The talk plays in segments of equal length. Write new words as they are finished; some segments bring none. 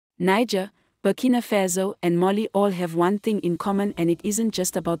Niger, Burkina Faso and Mali all have one thing in common, and it isn't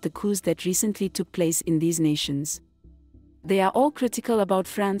just about the coups that recently took place in these nations. They are all critical about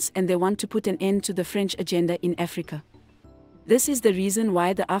France and they want to put an end to the French agenda in Africa. This is the reason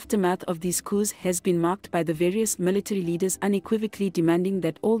why the aftermath of these coups has been marked by the various military leaders unequivocally demanding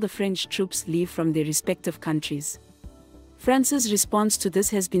that all the French troops leave from their respective countries. France's response to this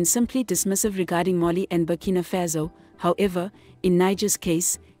has been simply dismissive regarding Mali and Burkina Faso. However, in Niger's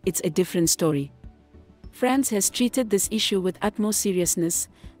case, it's a different story. France has treated this issue with utmost seriousness,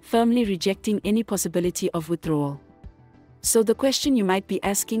 firmly rejecting any possibility of withdrawal. So the question you might be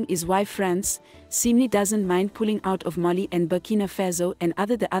asking is why France seemingly doesn't mind pulling out of Mali and Burkina Faso, and on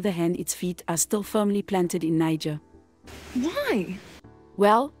the other hand its feet are still firmly planted in Niger. Why?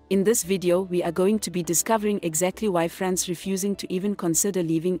 Well, in this video we are going to be discovering exactly why France refusing to even consider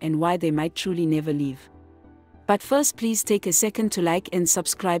leaving and why they might truly never leave. But first, please take a second to like and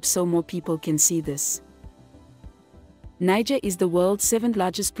subscribe so more people can see this. Niger is the world's 7th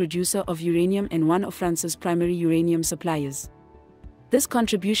largest producer of uranium and one of France's primary uranium suppliers. This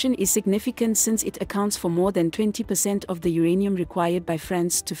contribution is significant since it accounts for more than 20% of the uranium required by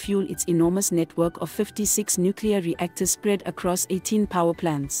France to fuel its enormous network of 56 nuclear reactors spread across 18 power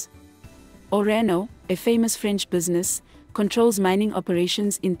plants. Orano, a famous French business, controls mining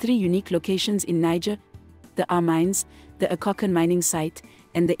operations in 3 unique locations in Niger: the R mines, the Akokan mining site,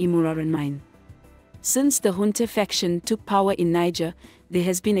 and the Imuraran mine. Since the junta faction took power in Niger, there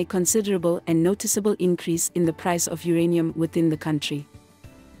has been a considerable and noticeable increase in the price of uranium within the country.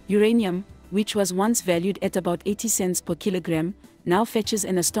 Uranium, which was once valued at about 80 cents per kilogram, now fetches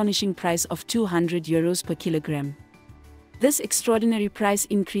an astonishing price of €200 per kilogram. This extraordinary price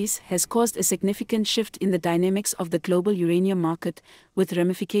increase has caused a significant shift in the dynamics of the global uranium market, with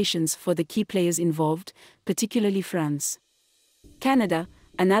ramifications for the key players involved, particularly France. Canada,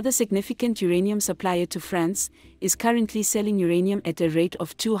 another significant uranium supplier to France, is currently selling uranium at a rate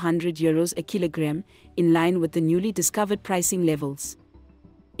of €200 a kilogram, in line with the newly discovered pricing levels.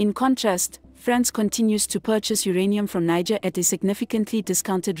 In contrast, France continues to purchase uranium from Niger at a significantly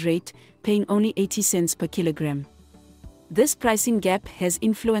discounted rate, paying only 80 cents per kilogram. This pricing gap has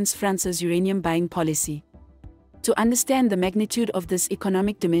influenced France's uranium buying policy. To understand the magnitude of this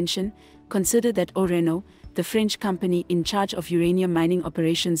economic dimension, consider that Orano, the French company in charge of uranium mining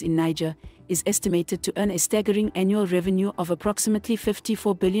operations in Niger, is estimated to earn a staggering annual revenue of approximately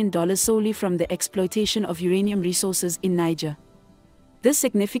 $54 billion solely from the exploitation of uranium resources in Niger. This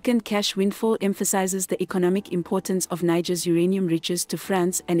significant cash windfall emphasizes the economic importance of Niger's uranium riches to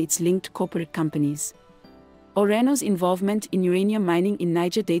France and its linked corporate companies. Orano's involvement in uranium mining in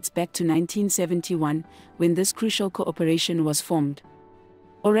Niger dates back to 1971, when this crucial cooperation was formed.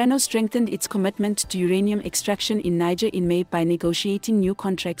 Orano strengthened its commitment to uranium extraction in Niger in May by negotiating new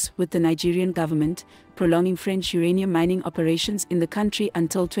contracts with the Nigerian government, prolonging French uranium mining operations in the country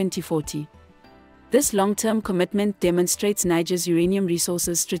until 2040. This long-term commitment demonstrates Niger's uranium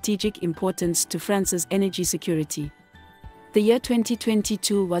resources' strategic importance to France's energy security. The year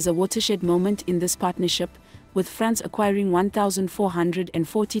 2022 was a watershed moment in this partnership, with France acquiring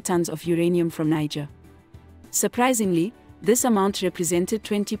 1,440 tons of uranium from Niger. Surprisingly, this amount represented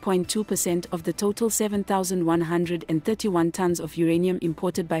 20.2% of the total 7,131 tons of uranium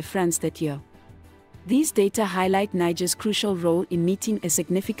imported by France that year. These data highlight Niger's crucial role in meeting a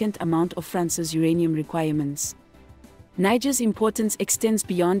significant amount of France's uranium requirements. Niger's importance extends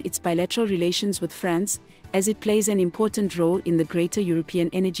beyond its bilateral relations with France, as it plays an important role in the greater European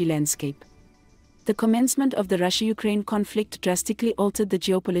energy landscape. The commencement of the Russia-Ukraine conflict drastically altered the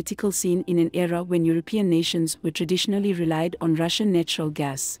geopolitical scene in an era when European nations were traditionally relied on Russian natural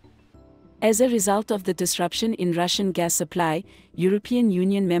gas. As a result of the disruption in Russian gas supply, European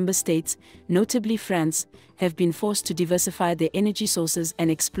Union member states, notably France, have been forced to diversify their energy sources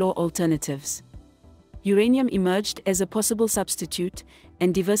and explore alternatives. Uranium emerged as a possible substitute,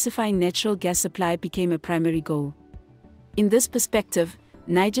 and diversifying natural gas supply became a primary goal. In this perspective,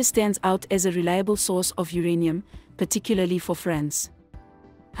 Niger stands out as a reliable source of uranium, particularly for France.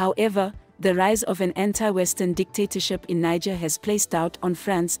 However, the rise of an anti-Western dictatorship in Niger has placed doubt on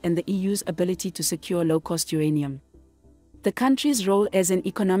France and the EU's ability to secure low-cost uranium. The country's role as an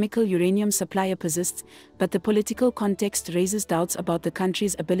economical uranium supplier persists, but the political context raises doubts about the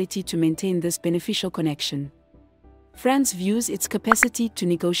country's ability to maintain this beneficial connection. France views its capacity to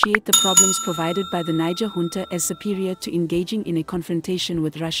negotiate the problems provided by the Niger junta as superior to engaging in a confrontation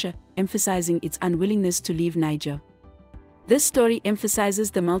with Russia, emphasizing its unwillingness to leave Niger. This story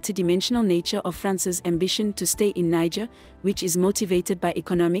emphasizes the multidimensional nature of France's ambition to stay in Niger, which is motivated by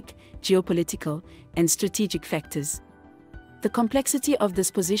economic, geopolitical, and strategic factors. The complexity of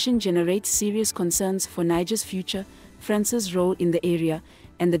this position generates serious concerns for Niger's future, France's role in the area,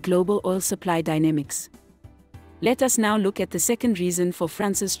 and the global oil supply dynamics. Let us now look at the second reason for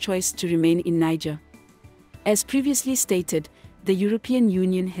France's choice to remain in Niger. As previously stated, the European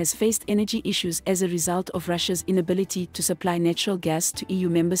Union has faced energy issues as a result of Russia's inability to supply natural gas to EU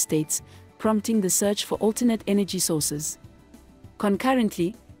member states, prompting the search for alternate energy sources.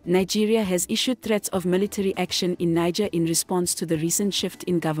 Concurrently, Nigeria has issued threats of military action in Niger in response to the recent shift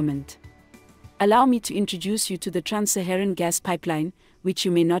in government. Allow me to introduce you to the Trans-Saharan gas pipeline, which you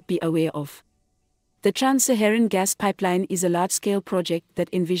may not be aware of. The Trans-Saharan gas pipeline is a large-scale project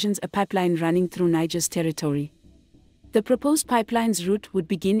that envisions a pipeline running through Niger's territory. The proposed pipeline's route would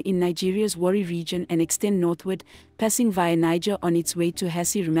begin in Nigeria's Warri region and extend northward, passing via Niger on its way to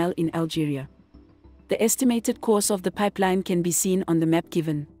Hassi R'Mel in Algeria. The estimated course of the pipeline can be seen on the map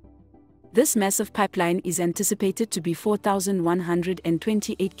given. This massive pipeline is anticipated to be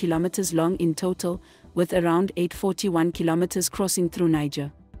 4,128 kilometers long in total, with around 841 kilometers crossing through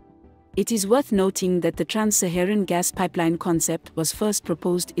Niger. It is worth noting that the Trans-Saharan gas pipeline concept was first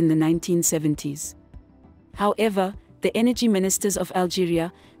proposed in the 1970s. However, the energy ministers of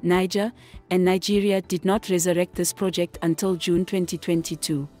Algeria, Niger, and Nigeria did not resurrect this project until June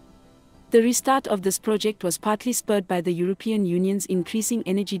 2022. The restart of this project was partly spurred by the European Union's increasing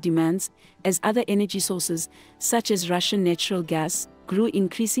energy demands, as other energy sources, such as Russian natural gas, grew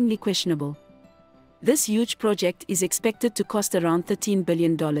increasingly questionable. This huge project is expected to cost around $13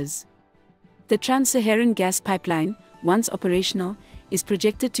 billion. The Trans-Saharan gas pipeline, once operational, is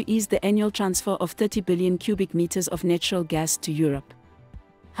projected to ease the annual transfer of 30 billion cubic meters of natural gas to Europe.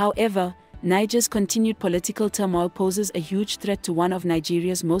 However, Niger's continued political turmoil poses a huge threat to one of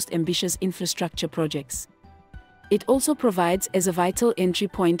Nigeria's most ambitious infrastructure projects. It also provides as a vital entry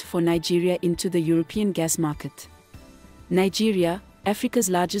point for Nigeria into the European gas market. Nigeria,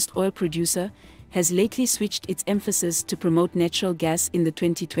 Africa's largest oil producer, has lately switched its emphasis to promote natural gas in the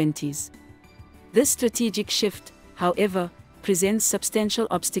 2020s. This strategic shift, however, presents substantial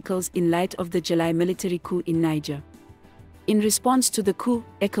obstacles in light of the July military coup in Niger. In response to the coup,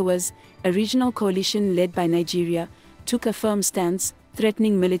 ECOWAS, a regional coalition led by Nigeria, took a firm stance,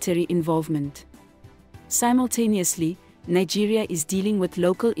 threatening military involvement. Simultaneously, Nigeria is dealing with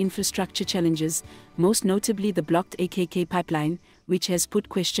local infrastructure challenges, most notably the blocked AKK pipeline, which has put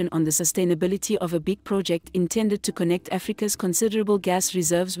question on the sustainability of a big project intended to connect Africa's considerable gas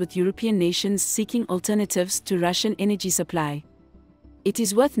reserves with European nations seeking alternatives to Russian energy supply. It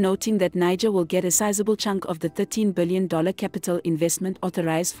is worth noting that Niger will get a sizable chunk of the $13 billion capital investment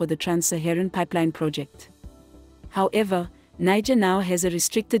authorized for the Trans-Saharan pipeline project. However, Niger now has a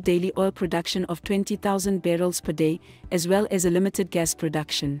restricted daily oil production of 20,000 barrels per day, as well as a limited gas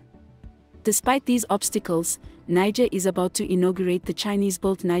production. Despite these obstacles, Niger is about to inaugurate the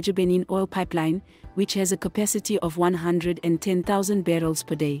Chinese-built Niger-Benin oil pipeline, which has a capacity of 110,000 barrels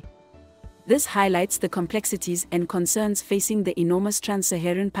per day. This highlights the complexities and concerns facing the enormous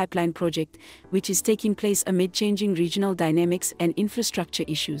Trans-Saharan pipeline project, which is taking place amid changing regional dynamics and infrastructure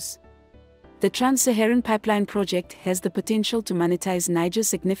issues. The Trans-Saharan pipeline project has the potential to monetize Niger's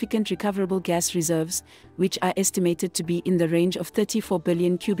significant recoverable gas reserves, which are estimated to be in the range of 34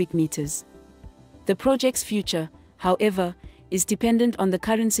 billion cubic meters. The project's future, however, is dependent on the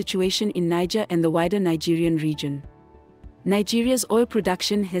current situation in Niger and the wider Nigerian region. Nigeria's oil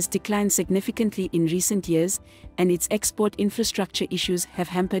production has declined significantly in recent years, and its export infrastructure issues have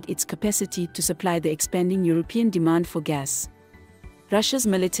hampered its capacity to supply the expanding European demand for gas. Russia's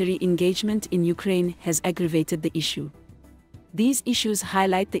military engagement in Ukraine has aggravated the issue. These issues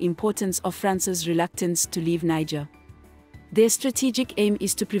highlight the importance of France's reluctance to leave Niger. Their strategic aim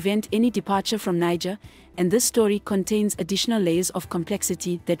is to prevent any departure from Niger, and this story contains additional layers of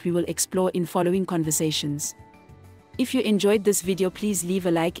complexity that we will explore in following conversations. If you enjoyed this video, please leave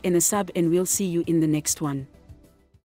a like and a sub, and we'll see you in the next one.